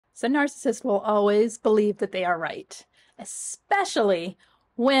So narcissists will always believe that they are right, especially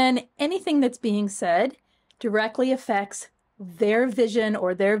when anything that's being said directly affects their vision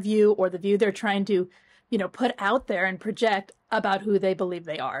or their view or the view they're trying to, put out there and project about who they believe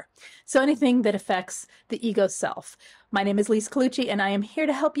they are. So anything that affects the ego self. My name is Lise and I am here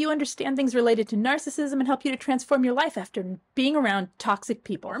to help you understand things related to narcissism and help you to transform your life after being around toxic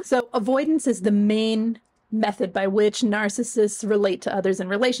people. So avoidance is the main method by which narcissists relate to others in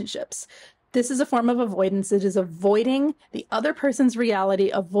relationships. This is a form of avoidance. It is avoiding the other person's reality,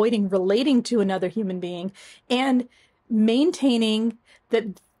 avoiding relating to another human being, and maintaining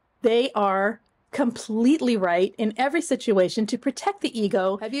that they are completely right in every situation to protect the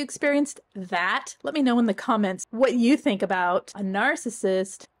ego. Have you experienced that? Let me know in the comments what you think about a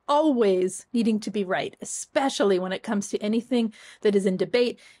narcissist always needing to be right, especially when it comes to anything that is in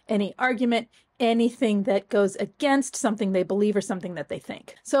debate, any argument, anything that goes against something they believe or something that they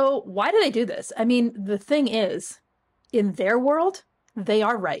think. So why do they do this? I mean, the thing is, in their world, they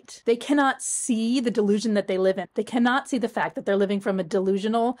are right. They cannot see the delusion that they live in. They cannot see the fact that they're living from a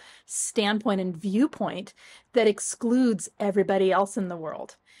delusional standpoint and viewpoint that excludes everybody else in the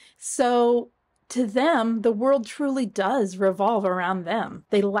world. So to them, the world truly does revolve around them.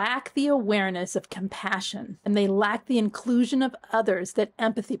 They lack the awareness of compassion, and they lack the inclusion of others that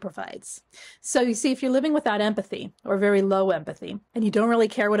empathy provides. So you see, if you're living without empathy or very low empathy, and you don't really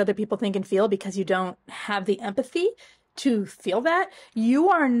care what other people think and feel because you don't have the empathy to feel that, you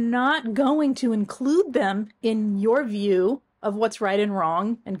are not going to include them in your view of what's right and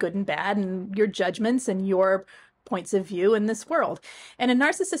wrong and good and bad and your judgments and your points of view in this world. And a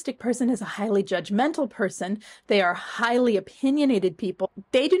narcissistic person is a highly judgmental person. They are highly opinionated people.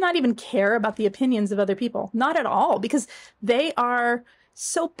 They do not even care about the opinions of other people. Not at all, because they are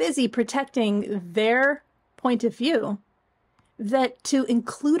so busy protecting their point of view that to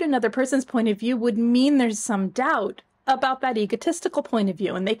include another person's point of view would mean there's some doubt about that egotistical point of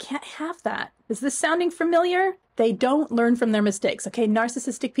view, and they can't have that. Is this sounding familiar? They don't learn from their mistakes. Okay,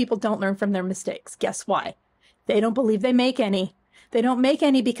 narcissistic people don't learn from their mistakes. Guess why? They don't believe they make any. They don't make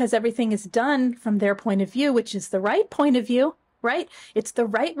any because everything is done from their point of view, which is the right point of view, right? It's the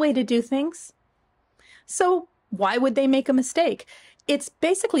right way to do things. So why would they make a mistake? It's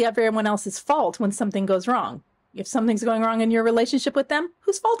basically everyone else's fault when something goes wrong. If something's going wrong in your relationship with them,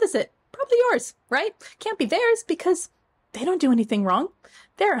 whose fault is it? Probably yours, right? Can't be theirs because they don't do anything wrong.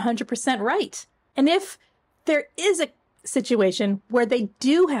 They're 100% right. And if there is a situation where they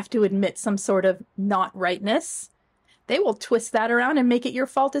do have to admit some sort of not rightness, they will twist that around and make it your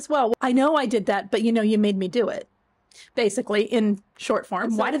fault as well. I know I did that, but you made me do it. Basically, in short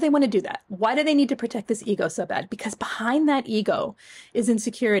form, why do they want to do that? Why do they need to protect this ego so bad? Because behind that ego is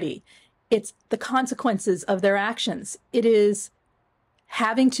insecurity. It's the consequences of their actions. It is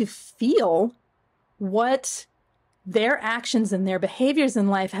having to feel what their actions and their behaviors in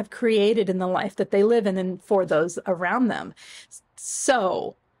life have created in the life that they live in and for those around them.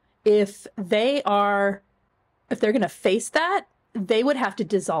 So if they're going to face that, they would have to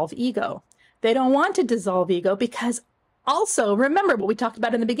dissolve ego. They don't want to dissolve ego because also, remember what we talked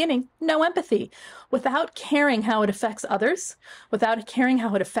about in the beginning, no empathy. Without caring how it affects others, without caring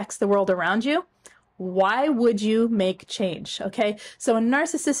how it affects the world around you, why would you make change? Okay, so a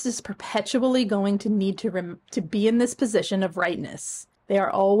narcissist is perpetually going to need to be in this position of rightness. They are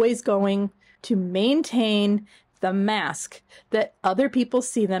always going to maintain the mask that other people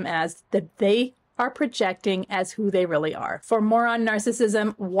see them as, that they are projecting as who they really are. For more on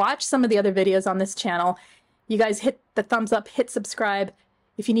narcissism, watch some of the other videos on this channel. You guys hit the thumbs up, hit subscribe.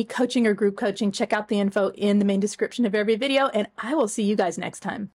 If you need coaching or group coaching, check out the info in the main description of every video, and I will see you guys next time.